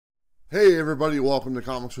Hey everybody, welcome to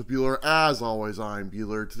Comics with Bueller. As always, I'm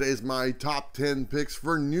Bueller. Today's my top 10 picks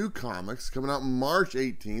for new comics coming out March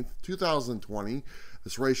 18th, 2020.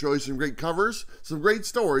 This will show you some great covers, some great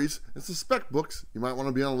stories, and some spec books you might want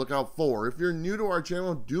to be on the lookout for. If you're new to our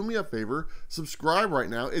channel, do me a favor, subscribe right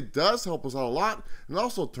now. It does help us out a lot, and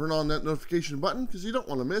also turn on that notification button because you don't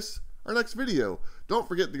want to miss our next video. Don't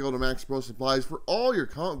forget to go to Max Pro Supplies for all your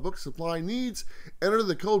comic book supply needs. Enter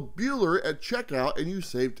the code Bueller at checkout and you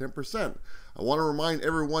save 10%. I want to remind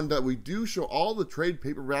everyone that we do show all the trade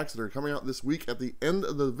paperbacks that are coming out this week at the end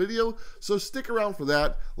of the video, so stick around for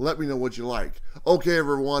that. Let me know what you like. Okay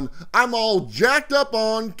everyone, I'm all jacked up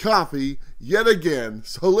on coffee yet again,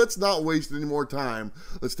 so let's not waste any more time.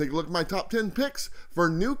 Let's take a look at my top 10 picks for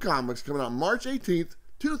new comics coming out March 18th,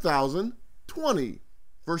 2020.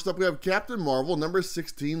 First up, we have Captain Marvel, number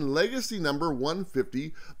 16, Legacy number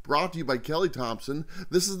 150, brought to you by Kelly Thompson.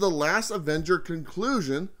 This is the last Avenger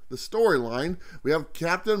conclusion, the storyline. We have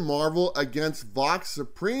Captain Marvel against Vox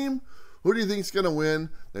Supreme. Who do you think is going to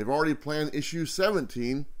win? They've already planned issue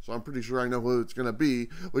 17, so I'm pretty sure I know who it's going to be.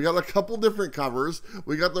 We got a couple different covers.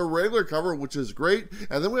 We got the regular cover, which is great,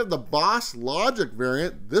 and then we have the Boss Logic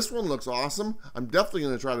variant. This one looks awesome. I'm definitely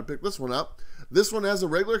going to try to pick this one up. This one has a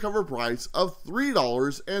regular cover price of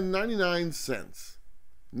 $3.99.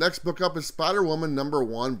 Next book up is Spider-Woman number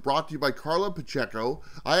 1, brought to you by Carla Pacheco.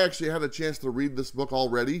 I actually had a chance to read this book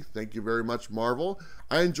already. Thank you very much, Marvel.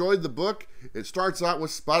 I enjoyed the book. It starts out with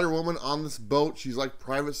Spider-Woman on this boat. She's like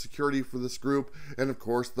private security for this group. And of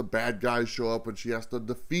course, the bad guys show up and she has to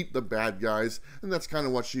defeat the bad guys. And that's kind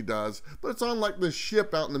of what she does. But it's on like this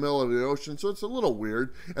ship out in the middle of the ocean, so it's a little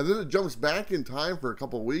weird. And then it jumps back in time for a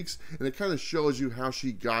couple weeks, and it kind of shows you how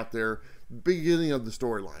she got there, beginning of the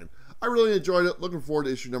storyline. I really enjoyed it, looking forward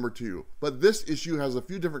to issue number 2. But this issue has a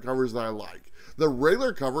few different covers that I like. The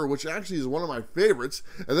regular cover, which actually is one of my favorites,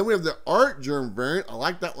 and then we have the Art Germ variant. I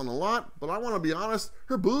like that one a lot, but I want to be honest,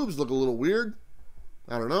 her boobs look a little weird.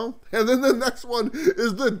 I don't know. And then the next one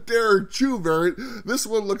is the Dare Chew variant. This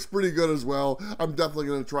one looks pretty good as well. I'm definitely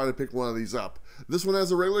going to try to pick one of these up. This one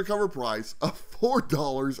has a regular cover price of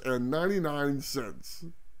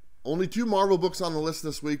 $4.99. Only 2 Marvel books on the list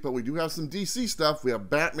this week, but we do have some DC stuff. We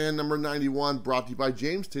have Batman number 91, brought to you by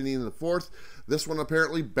James Tynion IV. This one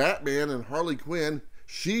apparently Batman and Harley Quinn,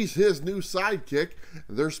 she's his new sidekick.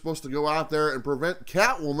 They're supposed to go out there and prevent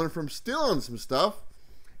Catwoman from stealing some stuff.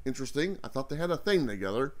 Interesting. I thought they had a thing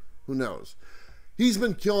together. Who knows? He's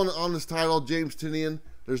been killing it on this title, James Tynion.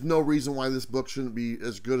 There's no reason why this book shouldn't be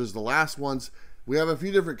as good as the last ones. We have a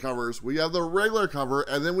few different covers. We have the regular cover,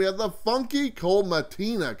 and then we have the Funky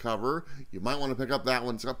Colmatina cover. You might want to pick up that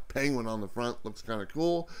one. It's got Penguin on the front. Looks kind of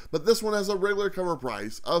cool. But this one has a regular cover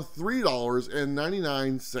price of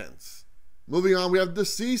 $3.99. Moving on, we have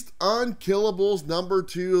Deceased Unkillables number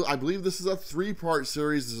 2. I believe this is a 3-part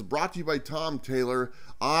series. This is brought to you by Tom Taylor.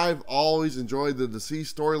 I've always enjoyed the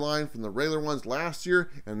Deceased storyline from the regular ones last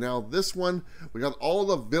year, and now this one. We got all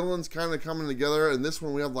the villains kind of coming together, and this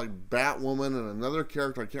one we have like Batwoman and another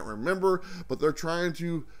character I can't remember, but they're trying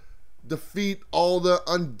to defeat all the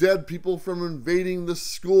undead people from invading the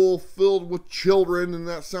school filled with children, and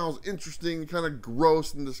that sounds interesting, kind of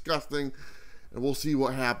gross and disgusting. And we'll see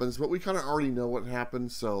what happens, but we kind of already know what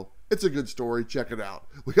happens, so it's a good story. Check it out.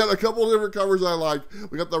 We got a couple of different covers I like.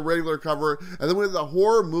 We got the regular cover, and then we have the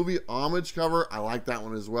horror movie homage cover. I like that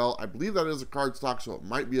one as well. I believe that is a cardstock, so it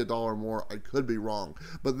might be $1 more. I could be wrong.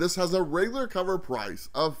 But this has a regular cover price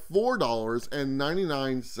of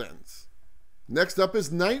 $4.99. Next up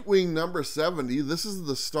is Nightwing number 70. This is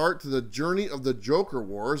the start to the journey of the Joker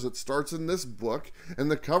Wars. It starts in this book, and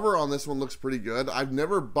the cover on this one looks pretty good. I've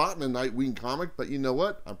never bought a Nightwing comic, but you know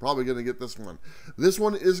what? I'm probably going to get this one. This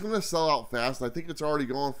one is going to sell out fast. I think it's already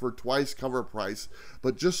going for twice cover price,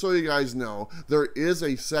 but just so you guys know, there is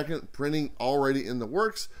a second printing already in the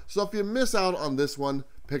works, so if you miss out on this one,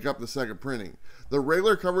 pick up the second printing. The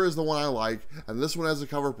regular cover is the one I like, and this one has a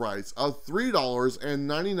cover price of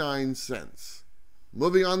 $3.99.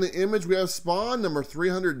 Moving on the Image, we have Spawn number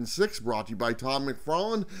 306, brought to you by Todd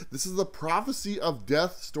McFarlane. This is the Prophecy of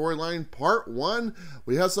Death storyline part 1.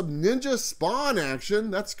 We have some Ninja Spawn action.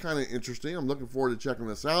 That's kind of interesting. I'm looking forward to checking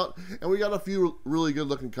this out. And we got a few really good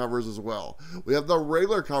looking covers as well. We have the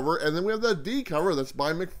regular cover, and then we have the D cover that's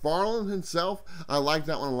by McFarlane himself. I like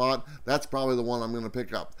that one a lot. That's probably the one I'm going to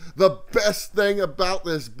pick up. The best thing about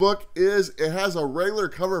this book is it has a regular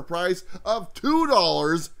cover price of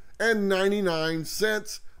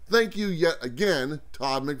 $2.99. Thank you yet again,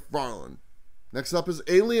 Todd McFarlane. Next up is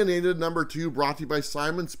Alienated number 2, brought to you by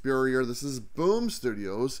Simon Spurrier. This is Boom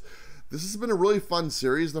Studios. This has been a really fun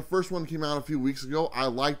series. The first one came out a few weeks ago. I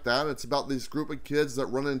like that. It's about this group of kids that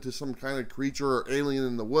run into some kind of creature or alien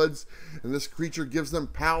in the woods, and this creature gives them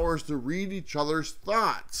powers to read each other's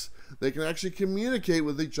thoughts. They can actually communicate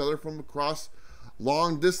with each other from across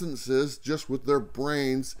long distances just with their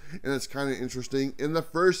brains, and it's kind of interesting. In the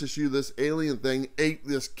first issue, this alien thing ate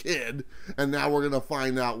this kid, and now we're going to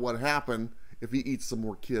find out what happened. If he eats some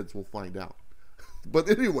more kids, we'll find out.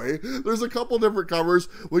 But anyway, there's a couple different covers.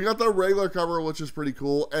 We got the regular cover, which is pretty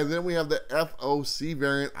cool, and then we have the FOC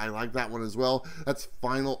variant. I like that one as well. That's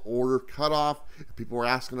final order cutoff. If people were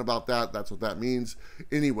asking about that, that's what that means.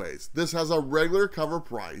 Anyways, this has a regular cover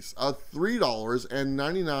price of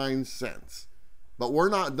 $3.99. But we're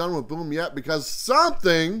not done with Boom yet, because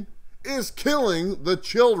something is killing the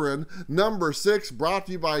children. Number 6, brought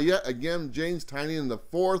to you by yet again James Tynion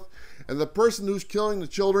IV. And the person who's killing the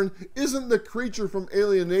children isn't the creature from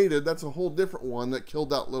Alienated. That's a whole different one that killed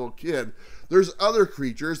that little kid. There's other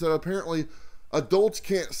creatures that apparently adults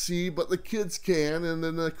can't see, but the kids can, and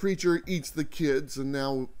then the creature eats the kids, and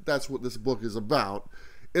now that's what this book is about.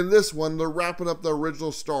 In this one, they're wrapping up the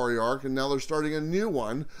original story arc, and now they're starting a new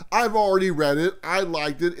one. I've already read it. I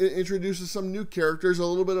liked it. It introduces some new characters, a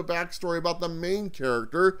little bit of backstory about the main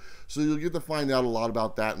character, so you'll get to find out a lot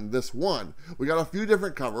about that in this one. We got a few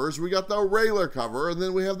different covers. We got the regular cover, and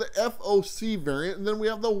then we have the FOC variant, and then we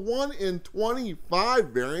have the 1 in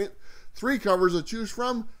 25 variant. 3 covers to choose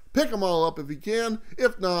from. Pick them all up if you can.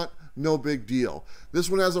 If not, no big deal. This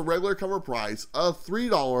one has a regular cover price of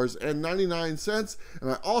 $3.99,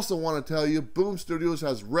 and I also want to tell you, Boom Studios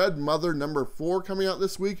has Red Mother number 4 coming out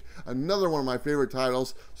this week, another one of my favorite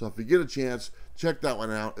titles, so if you get a chance, check that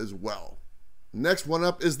one out as well. Next one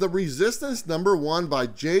up is The Resistance number 1 by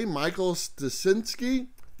J. Michael Stasinski. I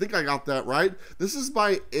think I got that right. This is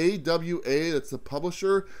by AWA, that's the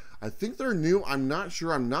publisher. I think they're new. I'm not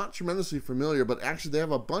sure. I'm not tremendously familiar, but actually they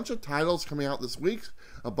have a bunch of titles coming out this week,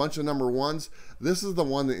 a bunch of number 1s. This is the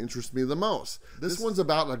one that interests me the most. This one's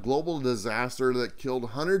about a global disaster that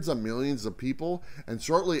killed hundreds of millions of people, and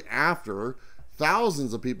shortly after,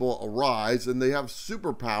 thousands of people arise, and they have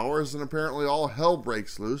superpowers, and apparently all hell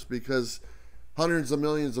breaks loose because hundreds of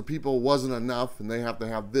millions of people wasn't enough, and they have to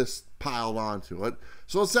have this piled onto it.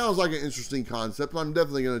 So it sounds like an interesting concept. I'm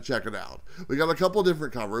definitely going to check it out. We got a couple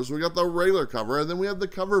different covers. We got the regular cover, and then we have the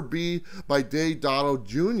cover B by Dave Dotto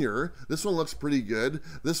Jr. This one looks pretty good.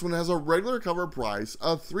 This one has a regular cover price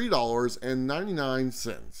of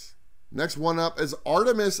 $3.99. Next one up is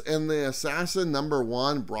Artemis and the Assassin number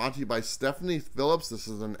 1, brought to you by Stephanie Phillips. This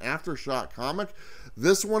is an Aftershock comic.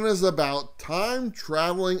 This one is about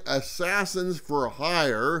time-traveling assassins for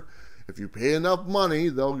hire. If you pay enough money,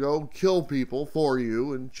 they'll go kill people for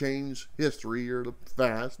you and change history or the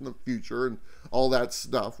past and the future and all that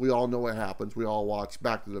stuff. We all know what happens. We all watch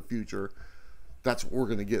Back to the Future. That's what we're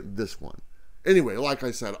going to get in this one. Anyway, like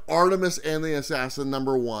I said, Artemis and the Assassin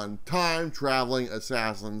number 1, time-traveling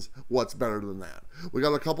assassins. What's better than that? We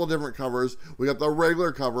got a couple different covers. We got the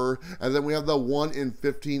regular cover, and then we have the 1 in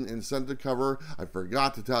 15 incentive cover. I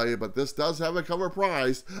forgot to tell you, but this does have a cover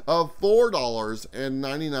price of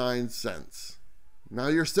 $4.99. Now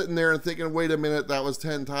you're sitting there and thinking, wait a minute, that was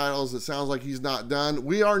 10 titles. It sounds like he's not done.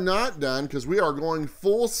 We are not done, because we are going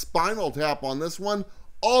full Spinal Tap on this one,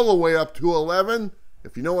 all the way up to 11.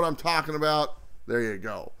 If you know what I'm talking about, there you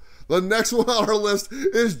go. The next one on our list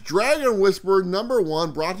is Dragon Whisperer number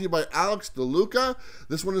 1, brought to you by Alex DeLuca.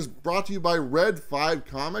 This one is brought to you by Red 5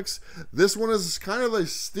 Comics. This one is kind of a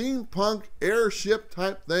steampunk airship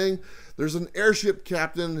type thing. There's an airship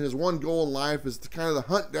captain. His one goal in life is to kind of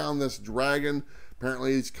hunt down this dragon.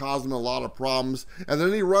 Apparently he's caused him a lot of problems. And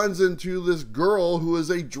then he runs into this girl who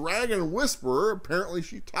is a dragon whisperer. Apparently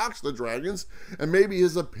she talks to dragons, and maybe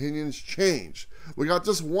his opinions change. We got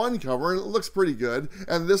just one cover, and it looks pretty good.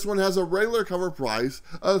 And this one has a regular cover price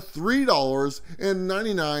of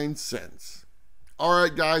 $3.99.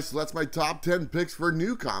 Alright guys, so that's my top 10 picks for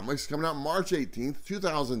new comics coming out March 18th,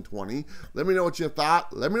 2020. Let me know what you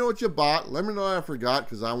thought. Let me know what you bought. Let me know what I forgot,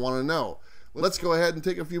 because I want to know. Let's go ahead and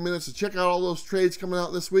take a few minutes to check out all those trades coming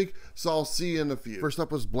out this week, so I'll see you in a few. First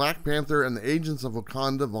up was Black Panther and the Agents of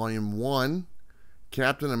Wakanda, Volume 1,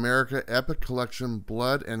 Captain America Epic Collection,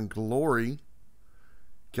 Blood and Glory,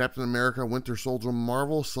 Captain America Winter Soldier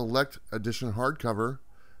Marvel Select Edition hardcover,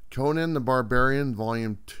 Conan the Barbarian,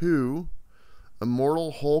 Volume 2,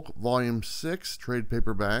 Immortal Hulk, Volume 6, trade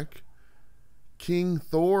paperback, King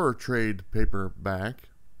Thor trade paperback,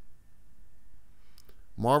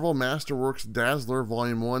 Marvel Masterworks Dazzler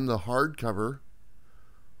Volume 1, the hardcover,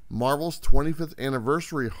 Marvel's 25th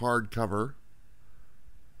Anniversary hardcover,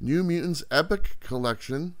 New Mutants Epic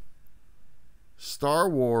Collection, Star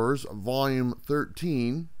Wars Volume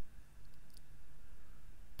 13,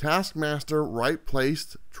 Taskmaster Right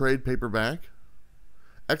Placed trade paperback,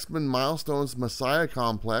 X-Men Milestones Messiah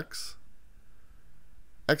Complex,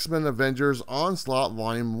 X-Men Avengers Onslaught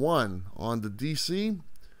Volume 1. On to DC,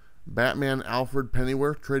 Batman Alfred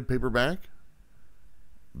Pennyworth trade paperback,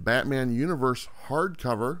 Batman Universe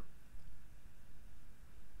hardcover,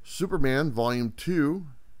 Superman Volume 2,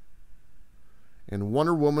 and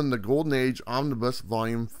Wonder Woman The Golden Age Omnibus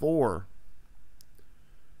Volume 4.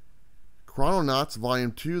 Chrononauts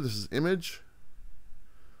Volume 2, this is Image.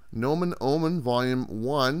 Nomen Omen Volume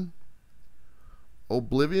 1.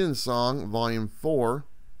 Oblivion Song Volume 4.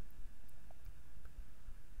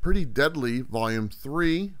 Pretty Deadly Volume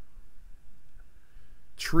 3.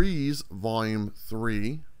 Trees Volume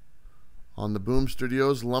 3. On the Boom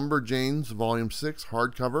Studios, Lumberjanes Volume 6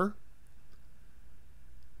 hardcover.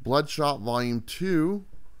 Bloodshot Volume 2.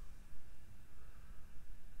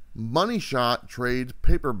 Money Shot trade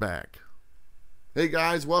paperback. Hey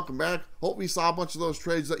guys, welcome back. Hope you saw a bunch of those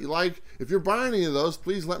trades that you like. If you're buying any of those,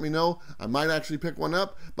 please let me know. I might actually pick one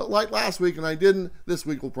up, but like last week and I didn't, this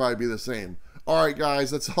week will probably be the same. All right,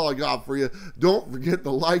 guys, that's all I got for you. Don't forget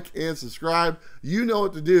to like and subscribe. You know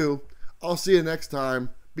what to do. I'll see you next time.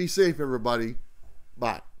 Be safe, everybody.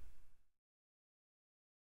 Bye.